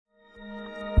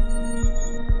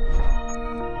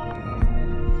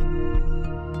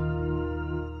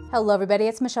Hello everybody,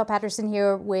 it's Michelle Patterson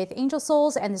here with Angel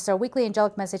Souls, and this is our weekly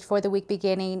angelic message for the week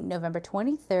beginning November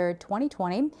 23rd,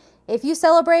 2020. If you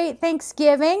celebrate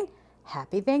Thanksgiving,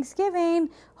 happy Thanksgiving.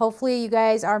 Hopefully you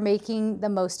guys are making the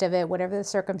most of it, whatever the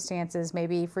circumstances may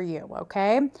be for you,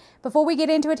 okay? Before we get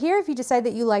into it here, if you decide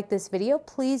that you like this video,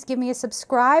 please give me a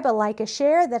subscribe, a like, a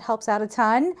share. That helps out a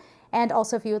ton. And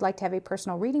also, if you would like to have a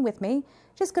personal reading with me,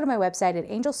 just go to my website at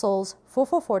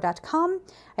angelsouls444.com.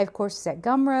 I have courses at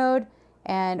Gumroad.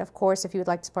 And of course, if you would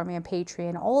like to support me on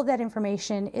Patreon, all of that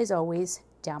information is always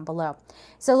down below.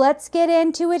 So let's get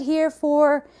into it here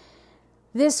for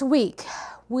this week.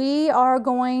 We are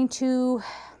going to,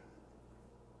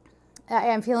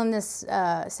 I'm feeling this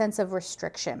sense of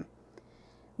restriction.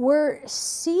 We're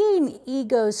seeing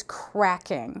egos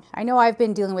cracking. I know I've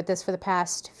been dealing with this for the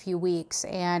past few weeks.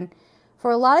 And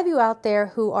for a lot of you out there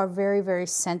who are very, very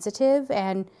sensitive,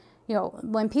 and you know,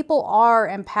 when people are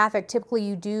empathic, typically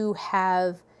you do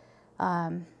have,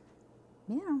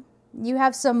 you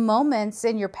have some moments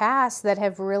in your past that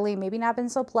have really maybe not been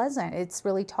so pleasant. It's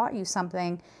really taught you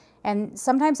something. And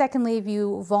sometimes that can leave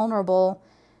you vulnerable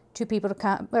to people to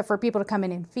come, for people to come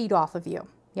in and feed off of you.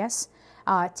 Yes?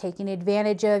 Taking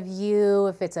advantage of you.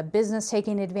 If it's a business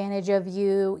taking advantage of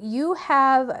you, you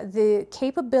have the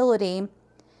capability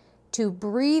to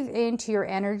breathe into your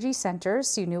energy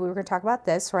centers. You knew we were going to talk about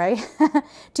this, right?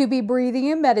 To be breathing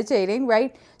and meditating,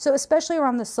 right? So especially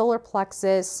around the solar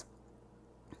plexus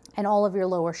and all of your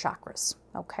lower chakras,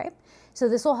 okay? So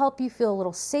this will help you feel a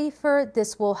little safer.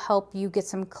 This will help you get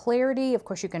some clarity. Of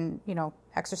course, you can,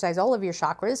 exercise all of your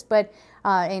chakras, but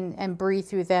and breathe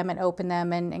through them and open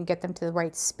them and get them to the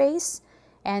right space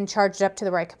and charge it up to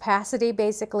the right capacity,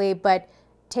 basically. But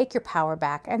take your power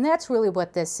back. And that's really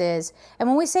what this is. And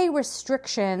when we say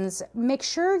restrictions, make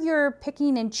sure you're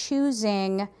picking and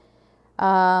choosing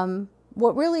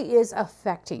what really is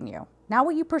affecting you, not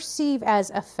what you perceive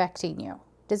as affecting you.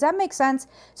 Does that make sense?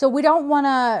 So we don't want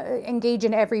to engage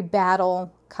in every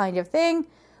battle kind of thing.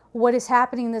 What is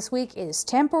happening this week is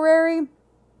temporary.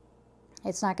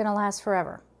 It's not going to last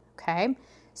forever. Okay?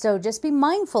 So just be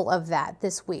mindful of that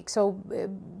this week. So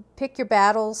pick your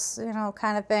battles,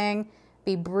 kind of thing.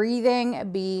 Be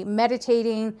breathing, be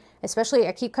meditating, especially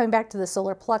I keep coming back to the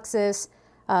solar plexus,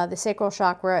 the sacral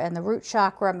chakra and the root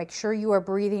chakra. Make sure you are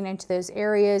breathing into those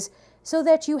areas so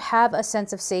that you have a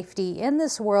sense of safety in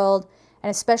this world.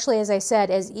 And especially, as I said,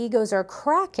 as egos are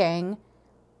cracking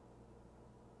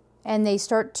and they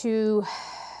start to,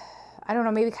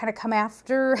 maybe kind of come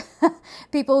after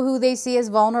people who they see as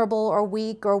vulnerable or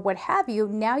weak or what have you.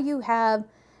 Now you have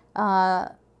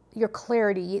your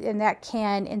clarity, and that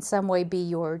can in some way be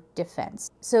your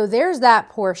defense. So there's that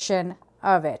portion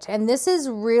of it. And this is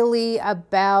really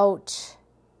about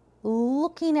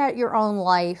looking at your own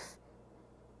life,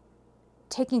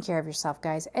 taking care of yourself,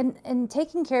 guys. And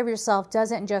taking care of yourself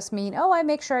doesn't just mean, I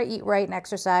make sure I eat right and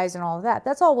exercise and all of that.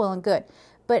 That's all well and good.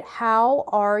 But how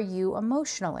are you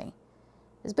emotionally?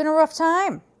 It's been a rough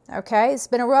time, okay? It's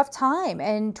been a rough time.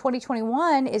 And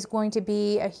 2021 is going to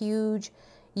be a huge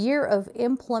year of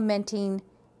implementing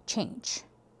change,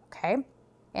 okay?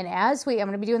 And I'm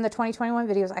going to be doing the 2021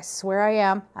 videos. I swear I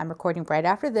am. I'm recording right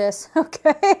after this,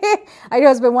 okay? I know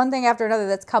it's been one thing after another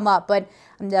that's come up, but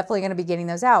I'm definitely going to be getting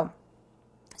those out.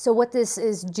 So what this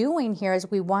is doing here as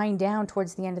we wind down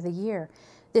towards the end of the year,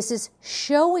 this is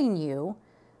showing you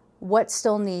what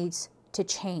still needs to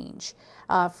change.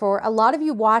 For a lot of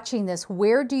you watching this,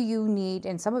 where do you need,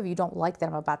 and some of you don't like that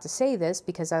I'm about to say this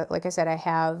because, like I said, I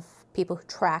have people who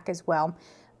track as well.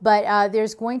 But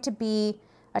there's going to be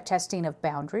a testing of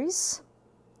boundaries,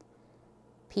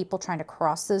 people trying to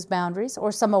cross those boundaries,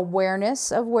 or some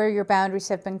awareness of where your boundaries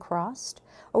have been crossed,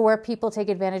 or where people take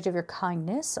advantage of your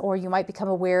kindness, or you might become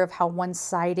aware of how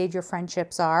one-sided your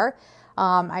friendships are.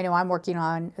 I know I'm working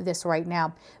on this right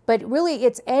now. But really,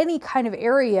 it's any kind of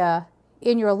area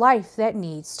in your life that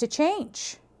needs to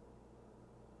change.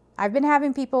 I've been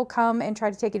having people come and try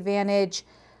to take advantage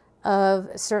of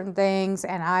certain things,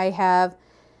 and I have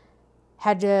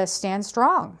had to stand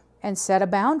strong and set a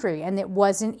boundary, and it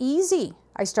wasn't easy.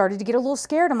 I started to get a little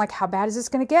scared. I'm like, how bad is this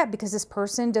going to get? Because this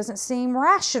person doesn't seem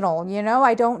rational,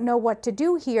 I don't know what to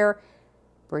do here.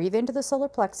 Breathe into the solar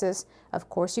plexus. Of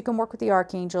course, you can work with the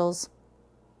archangels.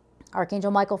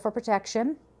 Archangel Michael for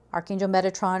protection. Archangel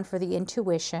Metatron for the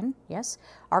intuition. Yes.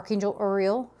 Archangel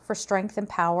Uriel for strength and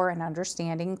power and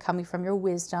understanding coming from your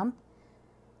wisdom.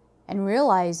 And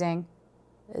realizing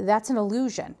that's an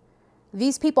illusion.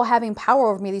 These people having power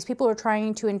over me, these people are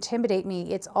trying to intimidate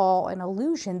me, it's all an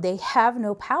illusion. They have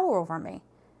no power over me,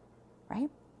 right?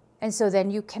 And so then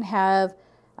you can have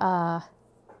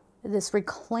this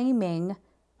reclaiming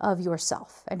of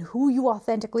yourself and who you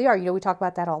authentically are. You know, we talk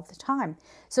about that all the time.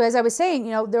 So as I was saying,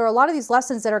 you know, there are a lot of these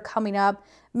lessons that are coming up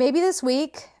maybe this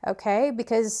week, okay,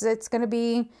 because it's going to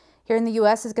be, here in the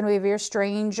US, it's going to be a very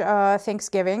strange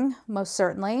Thanksgiving, most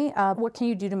certainly. What can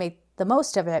you do to make the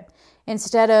most of it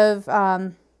instead of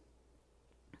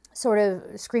sort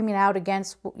of screaming out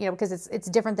against, you know, because it's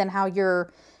different than how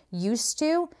you're used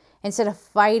to. Instead of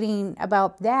fighting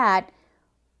about that,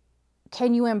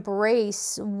 can you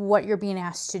embrace what you're being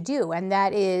asked to do? And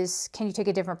that is, can you take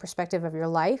a different perspective of your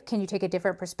life? Can you take a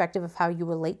different perspective of how you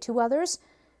relate to others?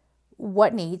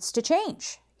 What needs to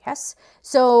change? Yes.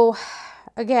 So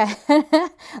again,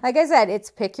 like I said, it's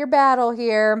pick your battle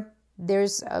here.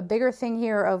 There's a bigger thing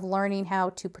here of learning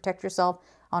how to protect yourself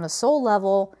on a soul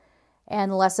level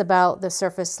and less about the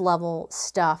surface level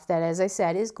stuff that, as I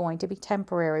said, is going to be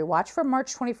temporary. Watch for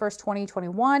March 21st,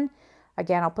 2021.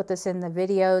 Again, I'll put this in the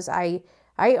videos.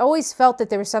 I always felt that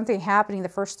there was something happening the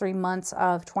first 3 months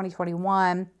of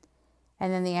 2021,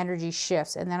 and then the energy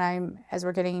shifts. And then as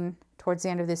we're getting towards the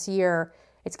end of this year,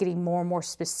 it's getting more and more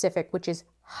specific, which is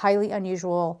highly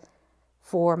unusual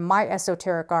for my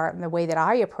esoteric art and the way that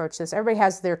I approach this. Everybody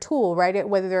has their tool, right?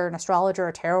 Whether they're an astrologer,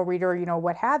 a tarot reader, you know,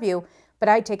 what have you. But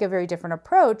I take a very different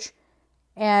approach.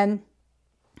 And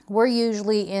we're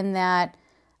usually in that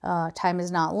time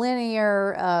is not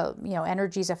linear, you know,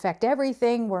 energies affect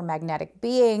everything. We're magnetic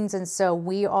beings. And so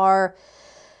we are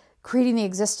creating the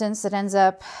existence that ends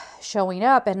up showing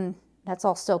up. And that's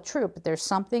all still true. But there's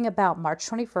something about March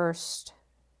 21st,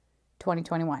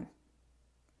 2021.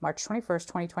 March 21st,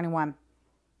 2021.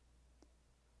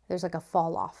 There's like a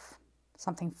fall off.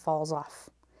 Something falls off.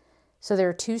 So there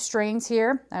are 2 strains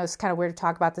here. I was kind of weird to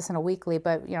talk about this in a weekly,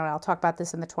 but, you know, I'll talk about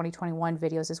this in the 2021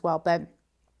 videos as well. But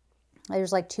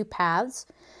there's like 2 paths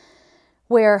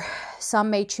where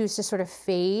some may choose to sort of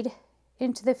fade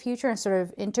into the future and sort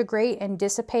of integrate and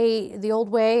dissipate the old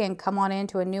way and come on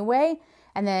into a new way.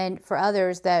 And then for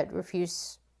others that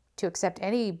refuse to accept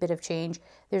any bit of change,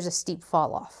 there's a steep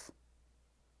fall off,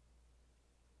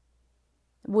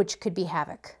 which could be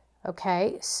havoc.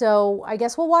 Okay, so I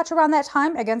guess we'll watch around that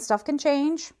time. Again, stuff can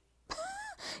change.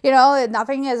 You know,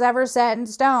 nothing is ever set in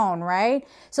stone, right?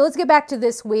 So let's get back to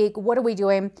this week. What are we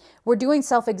doing? We're doing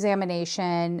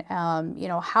self-examination. You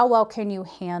know, how well can you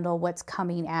handle what's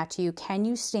coming at you? Can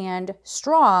you stand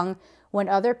strong when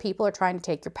other people are trying to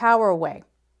take your power away?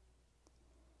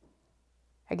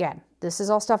 Again, this is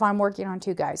all stuff I'm working on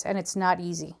too, guys, and it's not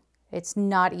easy. It's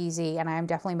not easy, and I'm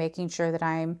definitely making sure that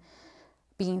I'm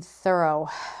being thorough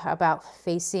about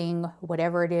facing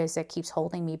whatever it is that keeps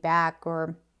holding me back,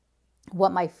 or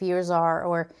what my fears are,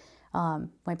 or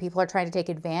when people are trying to take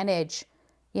advantage,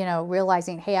 you know,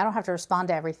 realizing, hey, I don't have to respond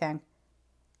to everything.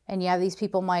 And yeah, these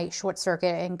people might short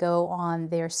circuit and go on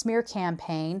their smear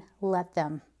campaign. Let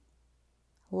them.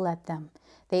 Let them.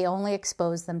 They only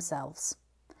expose themselves.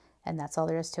 And that's all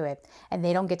there is to it. And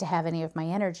they don't get to have any of my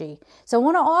energy. So I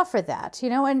want to offer that, you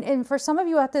know, and for some of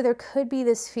you out there, there could be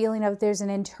this feeling of there's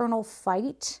an internal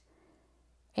fight.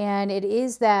 And it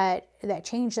is that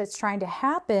change that's trying to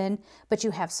happen, but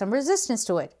you have some resistance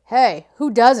to it. Hey,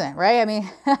 who doesn't, right? I mean,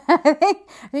 I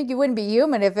think you wouldn't be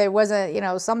human if it wasn't, you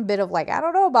know, some bit of like, I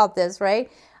don't know about this, right?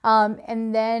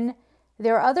 And then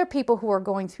there are other people who are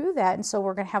going through that. And so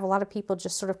we're going to have a lot of people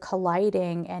just sort of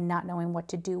colliding and not knowing what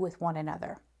to do with one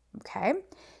another. Okay.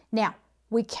 Now,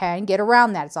 we can get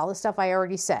around that. It's all the stuff I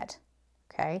already said.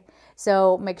 Okay.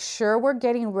 So make sure we're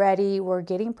getting ready. We're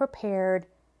getting prepared.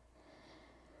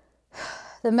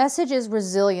 The message is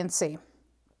resiliency.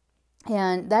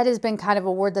 And that has been kind of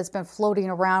a word that's been floating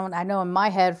around, I know, in my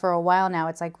head for a while now.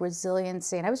 It's like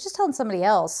resiliency. And I was just telling somebody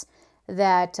else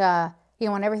that, you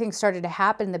know, when everything started to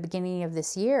happen in the beginning of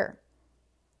this year,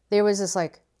 there was this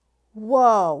like,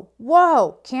 whoa,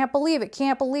 can't believe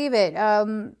it.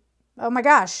 Oh my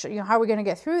gosh, you know, how are we going to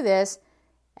get through this?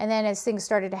 And then as things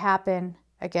started to happen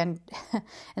again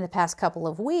in the past couple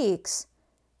of weeks,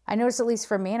 I noticed, at least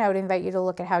for me, and I would invite you to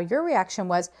look at how your reaction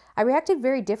was, I reacted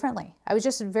very differently. I was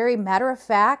just very matter of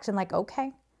fact and like,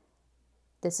 okay,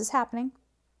 this is happening.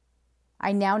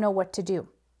 I now know what to do.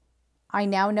 I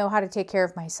now know how to take care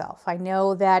of myself. I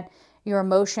know that your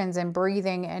emotions and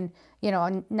breathing and, you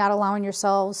know, not allowing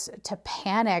yourselves to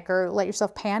panic or let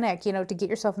yourself panic, you know, to get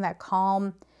yourself in that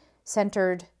calm,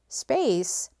 centered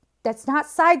space. That's not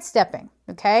sidestepping,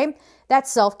 okay?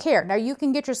 That's self-care. Now you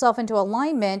can get yourself into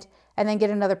alignment and then get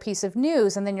another piece of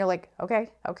news, and then you're like, okay.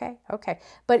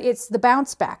 But it's the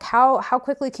bounce back. How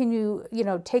quickly can you, you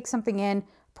know, take something in,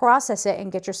 process it,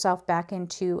 and get yourself back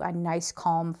into a nice,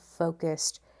 calm,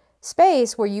 focused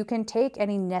space where you can take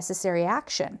any necessary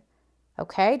action.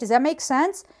 Okay? Does that make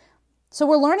sense? So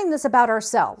we're learning this about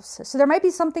ourselves. So there might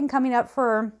be something coming up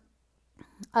for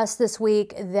us this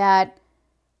week that,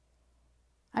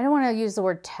 I don't want to use the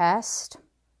word test.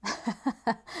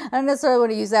 I don't necessarily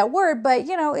want to use that word, but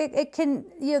it can,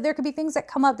 there could be things that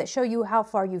come up that show you how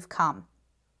far you've come.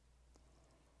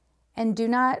 And do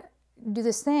not do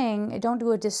this thing, don't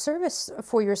do a disservice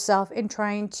for yourself in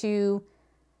trying to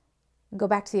go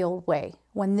back to the old way.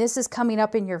 When this is coming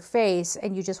up in your face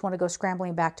and you just want to go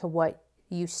scrambling back to what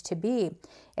used to be,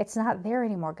 it's not there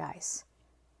anymore, guys.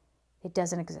 It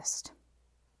doesn't exist.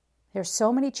 There's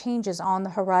so many changes on the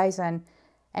horizon,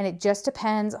 and it just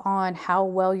depends on how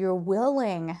well you're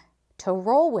willing to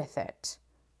roll with it.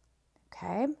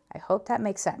 Okay, I hope that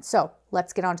makes sense. So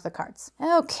let's get on to the cards.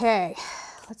 Okay,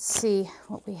 let's see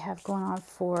what we have going on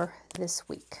for this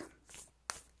week.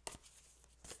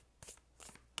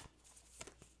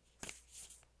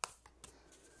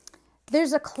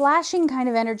 There's a clashing kind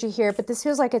of energy here, but this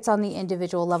feels like it's on the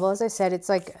individual level. As I said, it's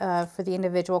like for the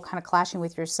individual, kind of clashing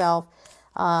with yourself,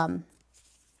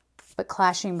 but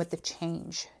clashing with the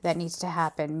change that needs to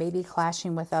happen, maybe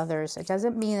clashing with others. It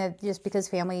doesn't mean that just because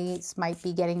families might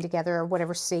be getting together or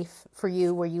whatever's safe for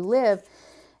you where you live,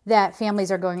 that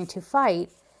families are going to fight.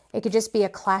 It could just be a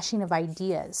clashing of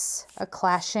ideas, a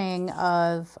clashing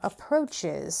of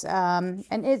approaches. And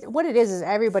what it is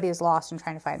everybody is lost and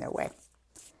trying to find their way.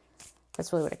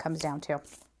 That's really what it comes down to.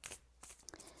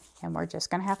 And we're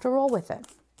just going to have to roll with it.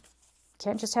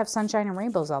 Can't just have sunshine and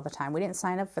rainbows all the time. We didn't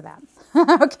sign up for that.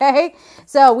 Okay?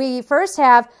 So we first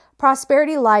have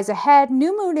prosperity lies ahead,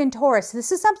 new moon in Taurus.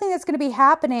 This is something that's going to be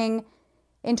happening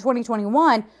in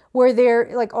 2021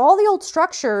 where like all the old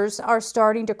structures are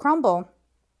starting to crumble.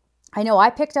 I know I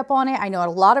picked up on it. I know a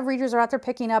lot of readers are out there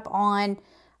picking up on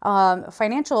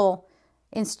financial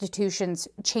institutions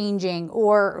changing,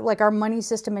 or like our money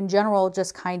system in general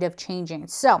just kind of changing.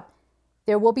 So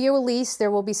there will be a release,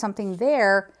 there will be something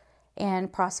there, and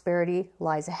prosperity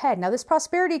lies ahead. Now this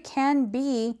prosperity can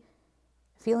be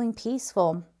feeling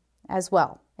peaceful as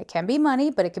well. It can be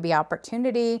money, but it could be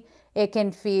opportunity. It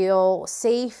can feel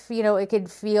safe. It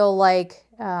could feel like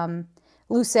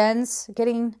loose ends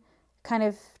getting kind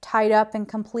of tied up and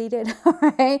completed.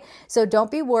 All right. So don't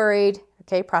be worried.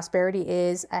 Okay, prosperity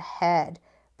is ahead.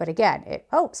 But again,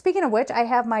 speaking of which, I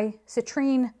have my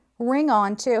citrine ring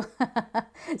on too.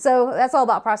 So that's all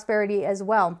about prosperity as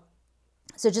well.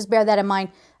 So just bear that in mind.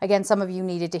 Again, some of you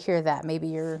needed to hear that. Maybe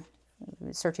you're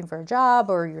searching for a job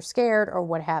or you're scared or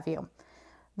what have you.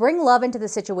 Bring love into the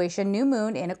situation, new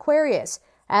moon in Aquarius.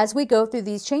 As we go through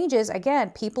these changes, again,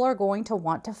 people are going to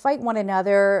want to fight one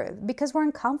another because we're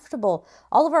uncomfortable.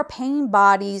 All of our pain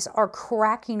bodies are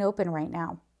cracking open right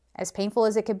now. As painful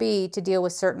as it could be to deal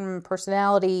with certain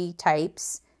personality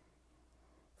types,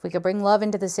 if we could bring love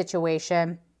into the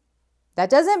situation, that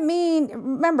doesn't mean,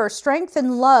 remember, strength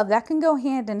and love, that can go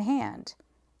hand in hand.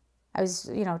 I was,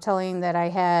 telling that I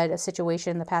had a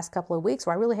situation the past couple of weeks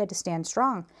where I really had to stand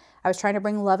strong. I was trying to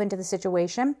bring love into the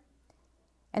situation,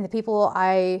 and the people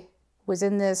I was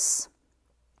in this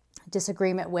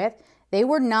disagreement with, they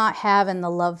were not having the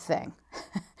love thing.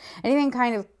 Anything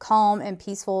kind of calm and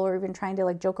peaceful, or even trying to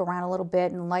like joke around a little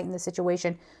bit and lighten the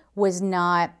situation, was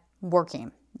not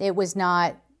working. It was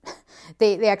not,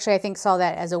 they actually, I think, saw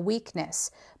that as a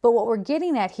weakness. But what we're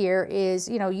getting at here is,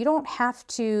 you don't have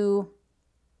to,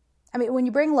 when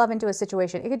you bring love into a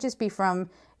situation, it could just be from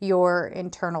your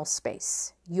internal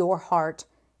space, your heart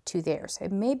to theirs.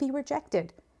 It may be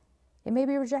rejected. It may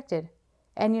be rejected.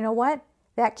 And you know what?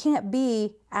 That can't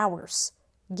be ours.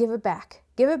 Give it back.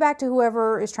 Give it back to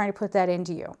whoever is trying to put that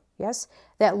into you. Yes?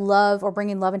 That love or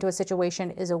bringing love into a situation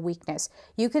is a weakness.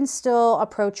 You can still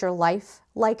approach your life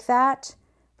like that,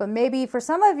 but maybe for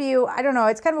some of you, I don't know,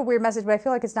 it's kind of a weird message, but I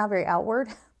feel like it's not very outward.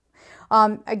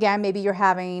 Again, maybe you're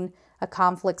having a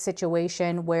conflict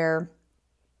situation where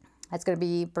it's going to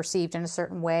be perceived in a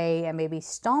certain way and maybe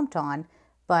stomped on,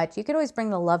 but you could always bring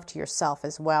the love to yourself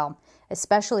as well,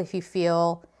 especially if you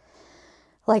feel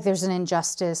like there's an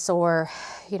injustice or,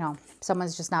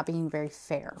 someone's just not being very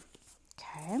fair.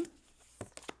 Okay.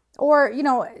 Or,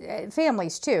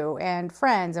 families too, and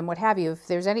friends and what have you. If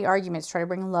there's any arguments, try to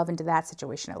bring love into that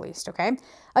situation at least. Okay.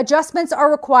 Adjustments are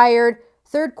required.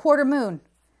 Third quarter moon.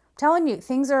 I'm telling you,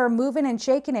 things are moving and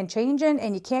shaking and changing,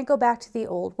 and you can't go back to the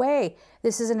old way.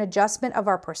 This is an adjustment of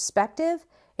our perspective.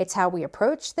 It's how we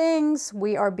approach things.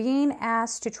 We are being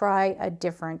asked to try a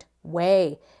different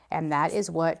way. And that is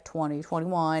what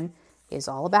 2021 is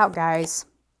all about, guys.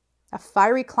 A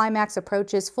fiery climax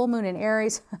approaches, full moon in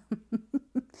Aries.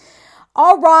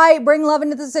 All right, bring love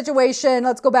into the situation.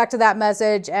 Let's go back to that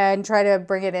message and try to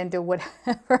bring it into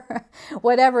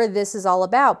whatever this is all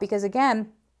about. Because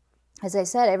again, as I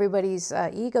said, everybody's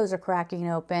egos are cracking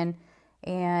open,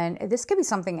 and this could be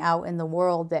something out in the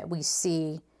world that we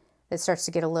see that starts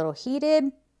to get a little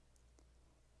heated.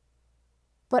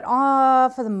 But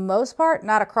for the most part,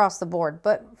 not across the board,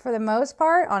 but for the most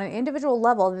part, on an individual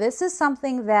level, this is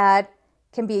something that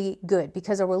can be good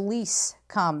because a release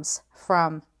comes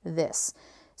from this.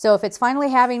 So if it's finally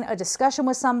having a discussion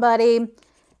with somebody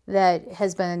that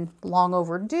has been long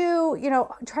overdue, you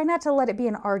know, try not to let it be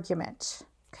an argument,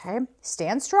 okay?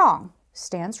 Stand strong.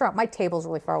 Stand strong. My table's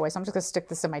really far away, so I'm just going to stick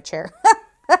this in my chair.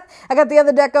 I got the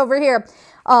other deck over here.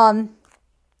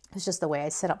 It's just the way I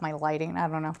set up my lighting. I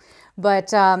don't know.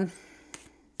 But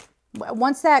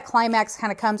once that climax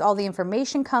kind of comes, all the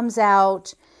information comes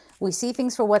out. We see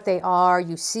things for what they are.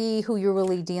 You see who you're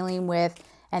really dealing with.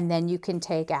 And then you can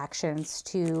take actions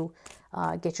to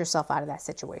get yourself out of that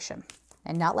situation.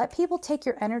 And not let people take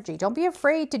your energy. Don't be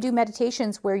afraid to do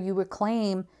meditations where you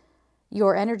reclaim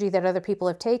your energy that other people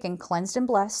have taken, cleansed and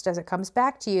blessed as it comes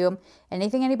back to you.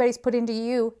 Anything anybody's put into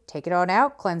you, take it on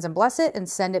out, cleanse and bless it, and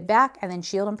send it back, and then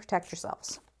shield and protect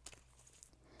yourselves.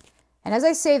 And as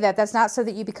I say that, that's not so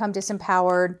that you become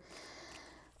disempowered,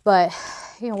 but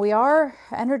you know, we are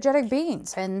energetic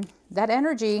beings, and that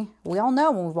energy, we all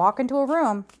know when we walk into a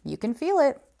room, you can feel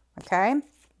it, okay?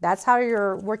 That's how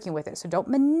you're working with it. So don't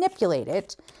manipulate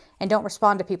it, and don't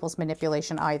respond to people's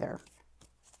manipulation either.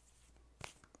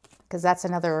 Because that's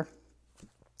another,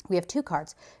 we have two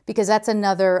cards, because that's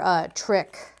another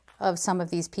trick of some of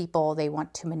these people. They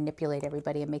want to manipulate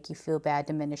everybody and make you feel bad,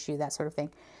 diminish you, that sort of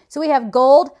thing. So we have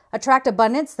gold, attract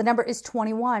abundance. The number is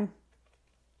 21.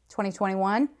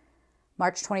 2021,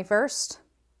 March 21st.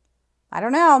 I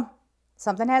don't know.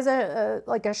 Something has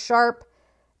like a sharp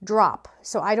drop.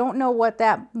 So I don't know what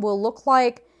that will look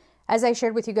like. As I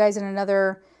shared with you guys in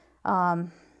another, I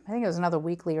think it was another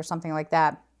weekly or something like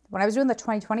that. When I was doing the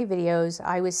 2020 videos,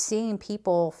 I was seeing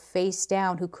people face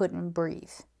down who couldn't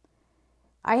breathe.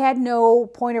 I had no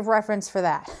point of reference for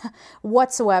that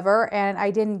whatsoever, and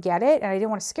I didn't get it, and I didn't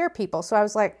want to scare people. So I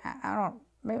was like, I don't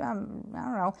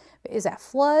know. Is that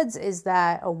floods? Is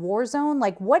that a war zone?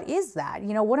 Like, what is that?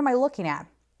 You know, what am I looking at?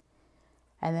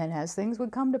 And then as things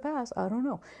would come to pass, I don't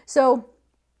know. So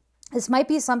this might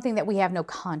be something that we have no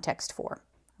context for,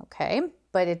 okay?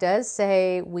 But it does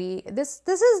say this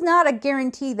is not a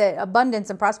guarantee that abundance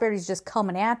and prosperity is just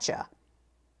coming at you.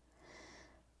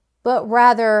 But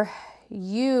rather,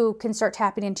 you can start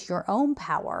tapping into your own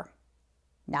power.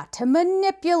 Not to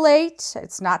manipulate.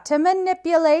 It's not to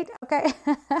manipulate, okay?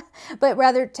 But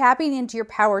rather tapping into your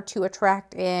power to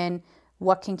attract in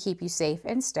what can keep you safe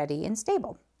and steady and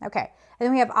stable. Okay, and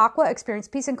then we have Aqua, experience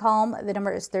peace and calm. The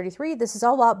number is 33. This is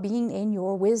all about being in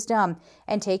your wisdom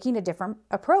and taking a different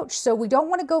approach. So we don't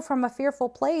want to go from a fearful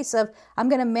place of, I'm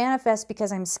going to manifest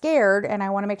because I'm scared and I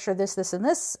want to make sure this, and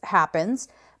this happens,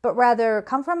 but rather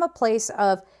come from a place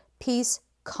of peace,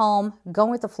 calm, going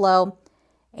with the flow.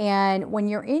 And when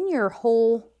you're in your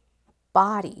whole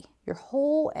body, your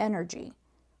whole energy,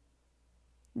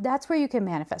 that's where you can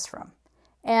manifest from.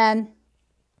 And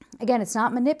again, it's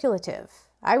not manipulative.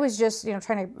 I was just,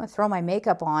 trying to throw my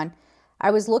makeup on. I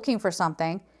was looking for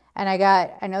something and I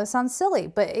know this sounds silly,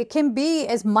 but it can be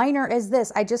as minor as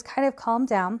this. I just kind of calmed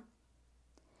down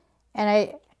and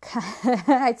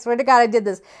I swear to God, I did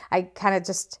this. I kind of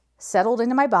just settled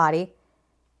into my body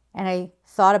and I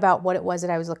thought about what it was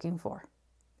that I was looking for.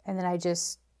 And then I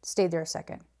just stayed there a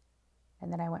second.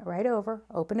 And then I went right over,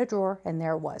 opened a drawer, and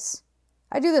there it was.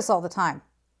 I do this all the time.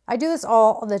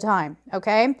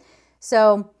 Okay?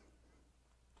 So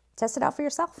test it out for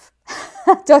yourself.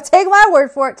 Don't take my word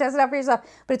for it. Test it out for yourself.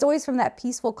 But it's always from that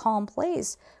peaceful, calm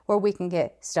place where we can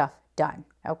get stuff done.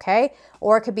 Okay?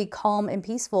 Or it could be calm and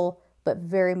peaceful, but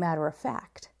very matter of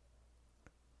fact.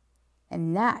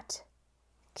 And that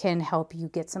can help you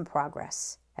get some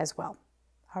progress as well.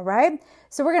 All right?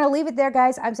 So we're going to leave it there,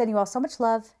 guys. I'm sending you all so much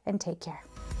love and take care.